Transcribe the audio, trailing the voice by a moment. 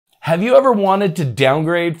Have you ever wanted to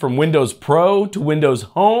downgrade from Windows Pro to Windows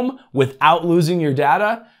Home without losing your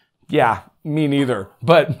data? Yeah, me neither.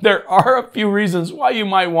 But there are a few reasons why you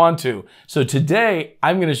might want to. So today,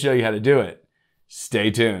 I'm going to show you how to do it.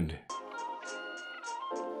 Stay tuned.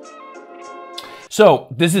 So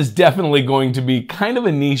this is definitely going to be kind of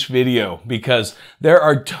a niche video because there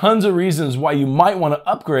are tons of reasons why you might want to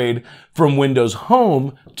upgrade from Windows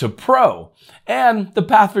Home to Pro. And the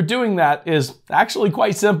path for doing that is actually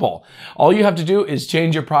quite simple. All you have to do is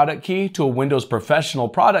change your product key to a Windows Professional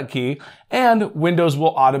product key, and Windows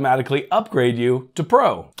will automatically upgrade you to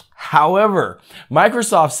Pro. However,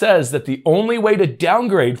 Microsoft says that the only way to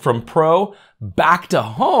downgrade from Pro back to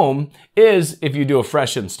Home is if you do a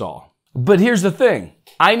fresh install. But here's the thing,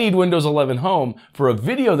 I need Windows 11 Home for a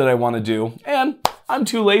video that I want to do, and I'm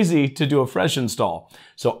too lazy to do a fresh install.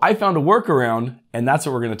 So I found a workaround, and that's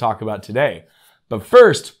what we're going to talk about today. But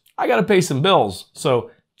first, I got to pay some bills,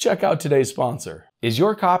 so check out today's sponsor. Is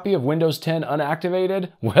your copy of Windows 10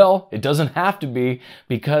 unactivated? Well, it doesn't have to be,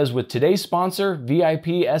 because with today's sponsor,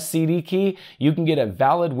 VIP SCD Key, you can get a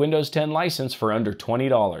valid Windows 10 license for under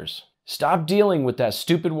 $20. Stop dealing with that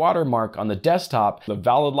stupid watermark on the desktop, the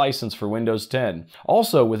valid license for Windows 10.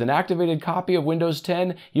 Also, with an activated copy of Windows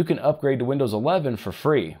 10, you can upgrade to Windows 11 for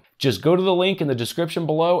free. Just go to the link in the description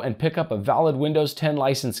below and pick up a valid Windows 10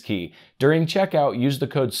 license key. During checkout, use the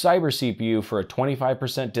code CYBERCPU for a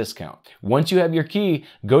 25% discount. Once you have your key,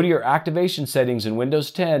 go to your activation settings in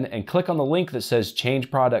Windows 10 and click on the link that says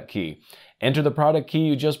Change Product Key. Enter the product key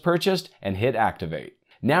you just purchased and hit Activate.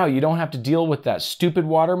 Now you don't have to deal with that stupid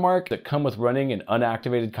watermark that come with running an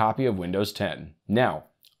unactivated copy of Windows 10. Now,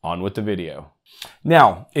 on with the video.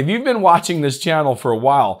 Now, if you've been watching this channel for a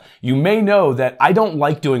while, you may know that I don't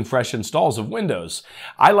like doing fresh installs of Windows.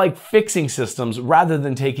 I like fixing systems rather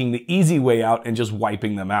than taking the easy way out and just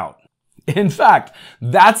wiping them out. In fact,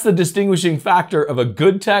 that's the distinguishing factor of a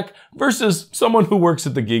good tech versus someone who works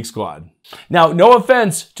at the Geek Squad. Now, no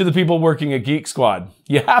offense to the people working at Geek Squad.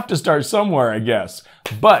 You have to start somewhere, I guess.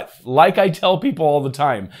 But like I tell people all the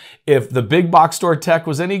time, if the big box store tech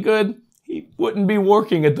was any good, he wouldn't be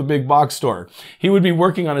working at the big box store. He would be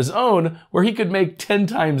working on his own where he could make 10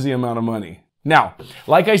 times the amount of money. Now,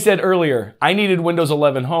 like I said earlier, I needed Windows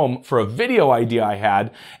 11 Home for a video idea I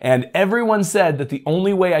had, and everyone said that the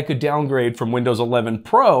only way I could downgrade from Windows 11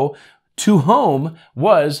 Pro to Home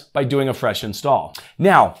was by doing a fresh install.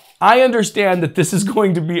 Now, I understand that this is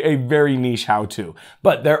going to be a very niche how-to,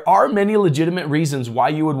 but there are many legitimate reasons why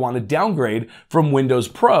you would want to downgrade from Windows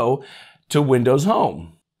Pro to Windows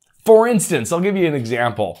Home. For instance, I'll give you an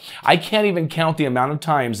example. I can't even count the amount of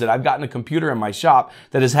times that I've gotten a computer in my shop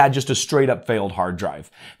that has had just a straight up failed hard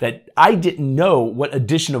drive, that I didn't know what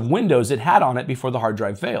edition of Windows it had on it before the hard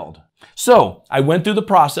drive failed. So I went through the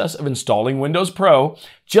process of installing Windows Pro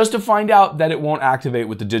just to find out that it won't activate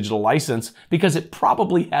with the digital license because it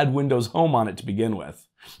probably had Windows Home on it to begin with.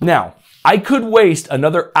 Now, I could waste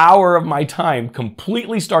another hour of my time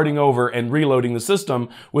completely starting over and reloading the system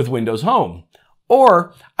with Windows Home.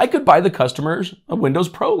 Or I could buy the customers a Windows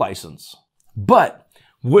Pro license. But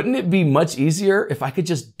wouldn't it be much easier if I could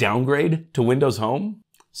just downgrade to Windows Home?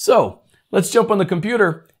 So let's jump on the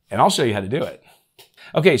computer and I'll show you how to do it.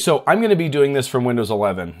 Okay, so I'm going to be doing this from Windows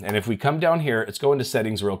 11. And if we come down here, let's go into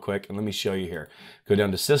settings real quick and let me show you here. Go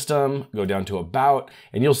down to System, go down to About,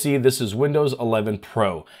 and you'll see this is Windows 11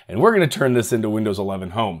 Pro. And we're going to turn this into Windows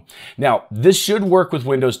 11 Home. Now, this should work with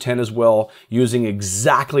Windows 10 as well, using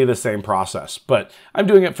exactly the same process. But I'm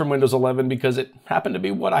doing it from Windows 11 because it happened to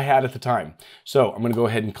be what I had at the time. So I'm going to go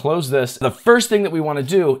ahead and close this. The first thing that we want to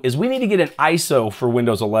do is we need to get an ISO for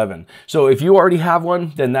Windows 11. So if you already have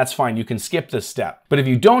one, then that's fine. You can skip this step. But if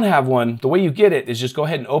you don't have one, the way you get it is just go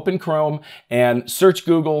ahead and open Chrome and search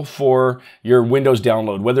Google for your Windows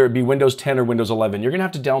download, whether it be Windows 10 or Windows 11. You're going to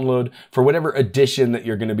have to download for whatever edition that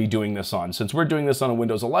you're going to be doing this on. Since we're doing this on a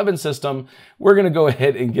Windows 11 system, we're going to go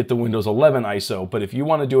ahead and get the Windows 11 ISO. But if you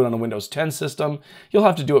want to do it on a Windows 10 system, you'll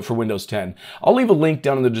have to do it for Windows 10. I'll leave a link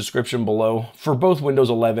down in the description below for both Windows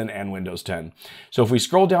 11 and Windows 10. So if we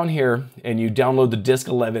scroll down here and you download the Disk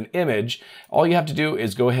 11 image, all you have to do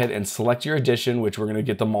is go ahead and select your edition, which we're going to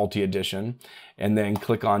get the multi edition, and then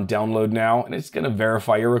click on download now, and it's going to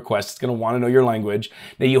verify your request. It's going to want to know your language.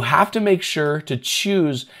 Now you have to make sure to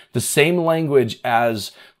choose the same language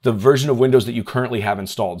as the version of Windows that you currently have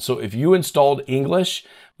installed. So if you installed English,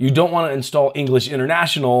 you don't want to install English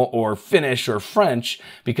International or Finnish or French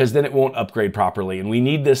because then it won't upgrade properly. And we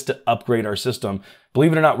need this to upgrade our system.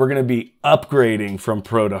 Believe it or not, we're going to be upgrading from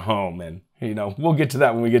Pro to Home, and we'll get to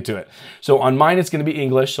that when we get to it. So on mine, it's going to be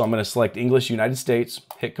English. So I'm going to select English United States,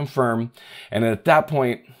 hit confirm. And then at that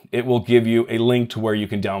point, it will give you a link to where you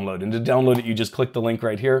can download. And to download it, you just click the link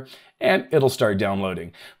right here and it'll start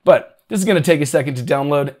downloading. But this is going to take a second to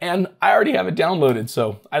download, and I already have it downloaded,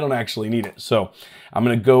 so I don't actually need it. So I'm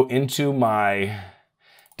going to go into my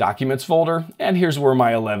Documents folder, and here's where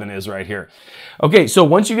my 11 is right here. Okay, so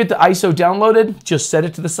once you get the ISO downloaded, just set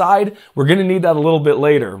it to the side. We're going to need that a little bit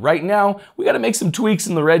later. Right now, we got to make some tweaks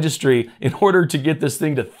in the registry in order to get this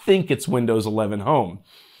thing to think it's Windows 11 Home.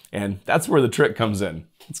 And that's where the trick comes in.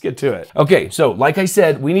 Let's get to it. Okay, so like I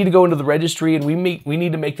said, we need to go into the registry and we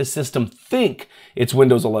need to make the system think it's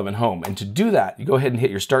Windows 11 Home. And to do that, you go ahead and hit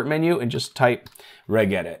your Start menu and just type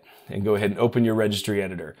regedit. And go ahead and open your registry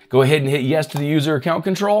editor. Go ahead and hit yes to the user account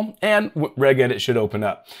control, and regedit should open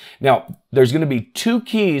up. Now, there's going to be 2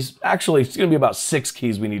 keys. Actually, it's going to be about 6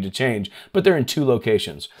 keys we need to change, but they're in 2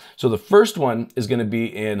 locations. So the first one is going to be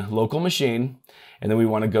in local machine, and then we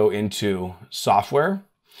want to go into software.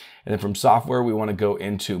 And then from software, we want to go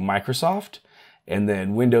into Microsoft, and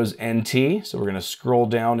then Windows NT. So we're going to scroll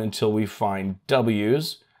down until we find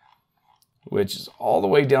W's, which is all the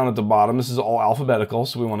way down at the bottom. This is all alphabetical,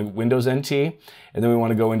 so we want to Windows NT, and then we want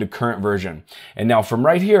to go into current version. And now from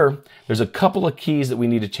right here, there's a couple of keys that we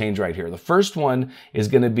need to change right here. The first one is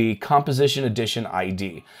going to be Composition Edition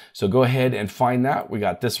ID. So go ahead and find that. We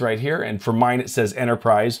got this right here, and for mine it says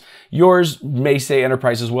Enterprise. Yours may say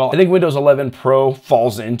Enterprise as well. I think Windows 11 Pro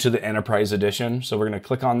falls into the Enterprise Edition, so we're going to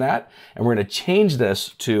click on that, and we're going to change this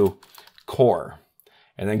to Core,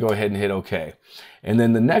 and then go ahead and hit OK. And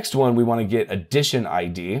then the next one, we want to get Edition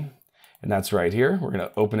ID, and that's right here. We're going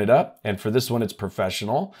to open it up, and for this one, it's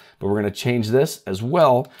Professional, but we're going to change this as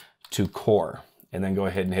well to Core, and then go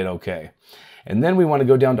ahead and hit OK. And then we want to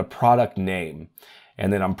go down to Product Name,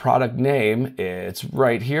 and then on Product Name, it's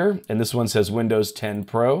right here, and this one says Windows 10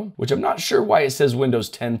 Pro, which I'm not sure why it says Windows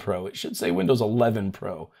 10 Pro. It should say Windows 11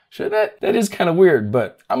 Pro. Shouldn't it? That is kind of weird,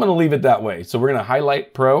 but I'm going to leave it that way. So we're going to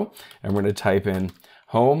highlight Pro, and we're going to type in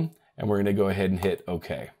Home, and we're going to go ahead and hit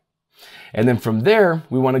OK. And then from there,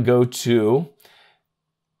 we want to go to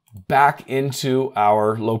back into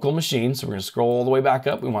our local machine. So we're going to scroll all the way back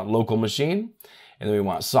up. We want local machine, and then we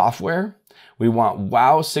want software. We want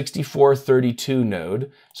WOW 6432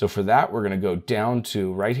 node. So for that, we're going to go down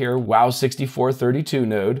to right here, WOW 6432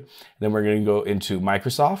 node. And then we're going to go into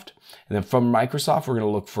Microsoft. And then from Microsoft, we're going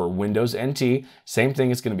to look for Windows NT. Same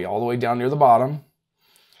thing, it's going to be all the way down near the bottom.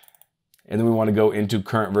 And then we want to go into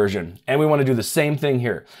current version. And we want to do the same thing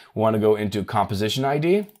here. We want to go into Composition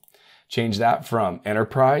ID, change that from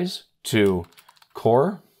Enterprise to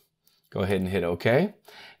Core. Go ahead and hit OK.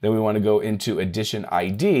 Then we want to go into Edition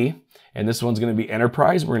ID, and this one's going to be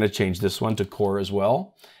Enterprise. We're going to change this one to Core as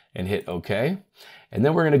well and hit OK. And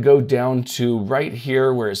then we're going to go down to right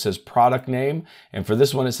here where it says Product Name. And for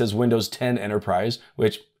this one, it says Windows 10 Enterprise,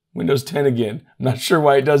 which Windows 10 again. I'm not sure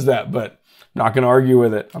why it does that, but not going to argue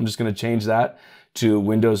with it. I'm just going to change that to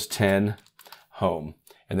Windows 10 Home,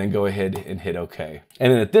 and then go ahead and hit OK.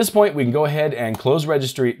 And then at this point, we can go ahead and close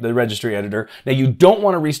the registry editor. Now, you don't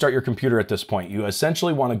want to restart your computer at this point. You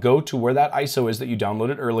essentially want to go to where that ISO is that you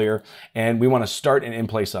downloaded earlier, and we want to start an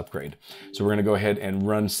in-place upgrade. So we're going to go ahead and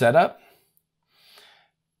run setup.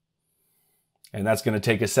 And that's going to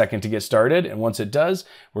take a second to get started. And once it does,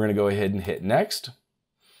 we're going to go ahead and hit next.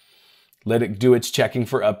 Let it do its checking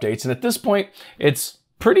for updates. And at this point, it's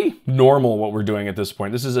pretty normal what we're doing at this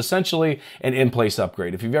point. This is essentially an in-place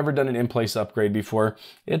upgrade. If you've ever done an in-place upgrade before,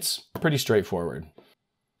 it's pretty straightforward.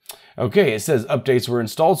 Okay, it says updates were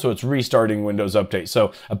installed, so it's restarting Windows Update.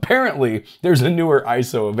 So apparently there's a newer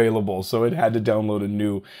ISO available, so it had to download a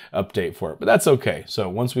new update for it, but that's okay. So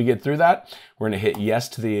once we get through that, we're going to hit yes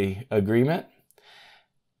to the agreement.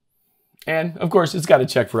 And of course, it's got to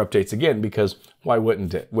check for updates again, because why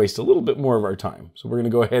wouldn't it? Waste a little bit more of our time. So we're going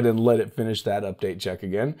to go ahead and let it finish that update check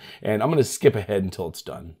again. And I'm going to skip ahead until it's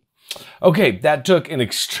done. Okay, that took an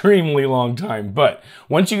extremely long time, but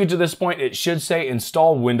once you get to this point, it should say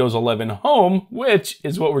install Windows 11 Home, which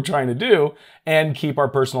is what we're trying to do, and keep our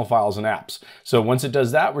personal files and apps. So once it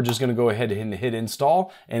does that, we're just going to go ahead and hit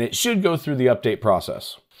install, and it should go through the update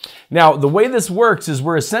process. Now, the way this works is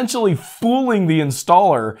we're essentially fooling the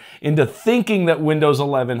installer into thinking that Windows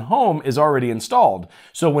 11 Home is already installed.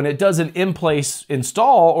 So when it does an in-place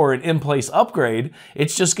install or an in-place upgrade,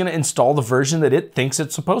 it's just going to install the version that it thinks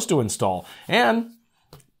it's supposed to install. And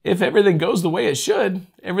if everything goes the way it should,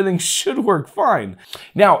 everything should work fine.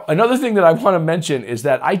 Now, another thing that I want to mention is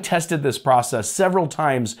that I tested this process several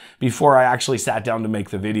times before I actually sat down to make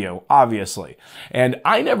the video, obviously. And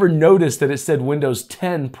I never noticed that it said Windows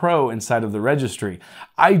 10 Pro inside of the registry.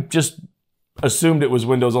 I just assumed it was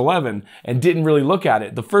Windows 11 and didn't really look at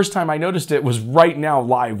it. The first time I noticed it was right now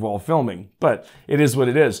live while filming, but it is what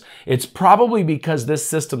it is. It's probably because this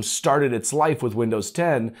system started its life with Windows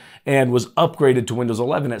 10 and was upgraded to Windows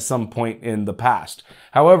 11 at some point in the past.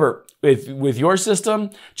 However, with your system,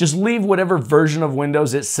 just leave whatever version of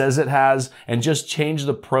Windows it says it has and just change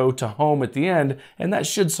the Pro to Home at the end, and that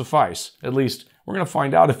should suffice. At least we're going to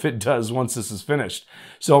find out if it does once this is finished.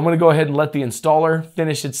 So I'm going to go ahead and let the installer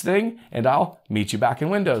finish its thing, and I'll meet you back in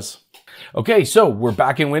Windows. Okay, so we're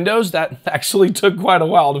back in Windows. That actually took quite a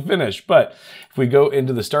while to finish, but if we go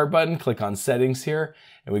into the Start button, click on Settings here,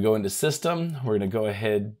 and we go into System, we're going to go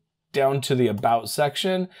ahead down to the About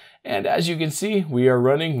section, and as you can see, we are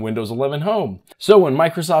running Windows 11 Home. So when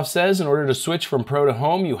Microsoft says in order to switch from Pro to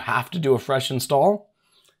Home, you have to do a fresh install,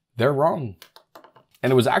 they're wrong.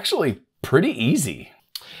 And it was actually pretty easy.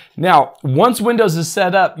 Now, once Windows is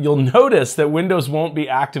set up, you'll notice that Windows won't be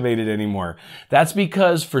activated anymore. That's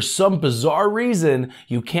because for some bizarre reason,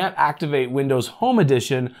 you can't activate Windows Home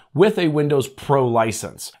Edition with a Windows Pro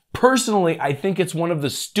license. Personally, I think it's one of the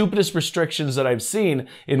stupidest restrictions that I've seen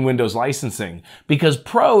in Windows licensing, because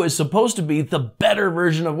Pro is supposed to be the better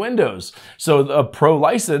version of Windows. So a Pro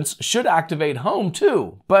license should activate Home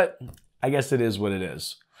too, but I guess it is what it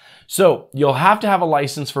is. So you'll have to have a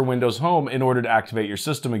license for Windows Home in order to activate your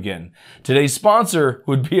system again. Today's sponsor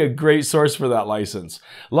would be a great source for that license.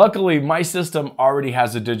 Luckily, my system already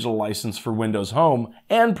has a digital license for Windows Home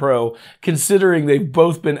and Pro, considering they've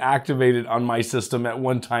both been activated on my system at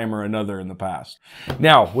one time or another in the past.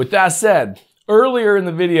 Now, with that said, earlier in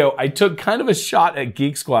the video, I took kind of a shot at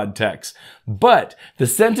Geek Squad techs, but the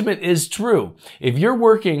sentiment is true. If you're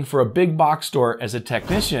working for a big box store as a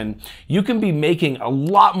technician, you can be making a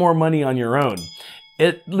lot more money on your own,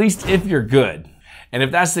 at least if you're good. And if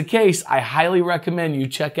that's the case, I highly recommend you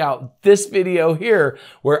check out this video here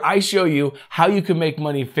where I show you how you can make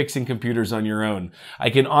money fixing computers on your own. I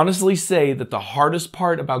can honestly say that the hardest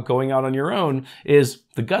part about going out on your own is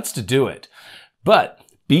the guts to do it. But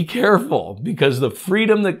be careful, because the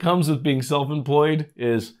freedom that comes with being self-employed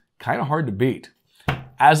is kind of hard to beat.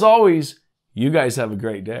 As always, you guys have a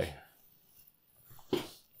great day.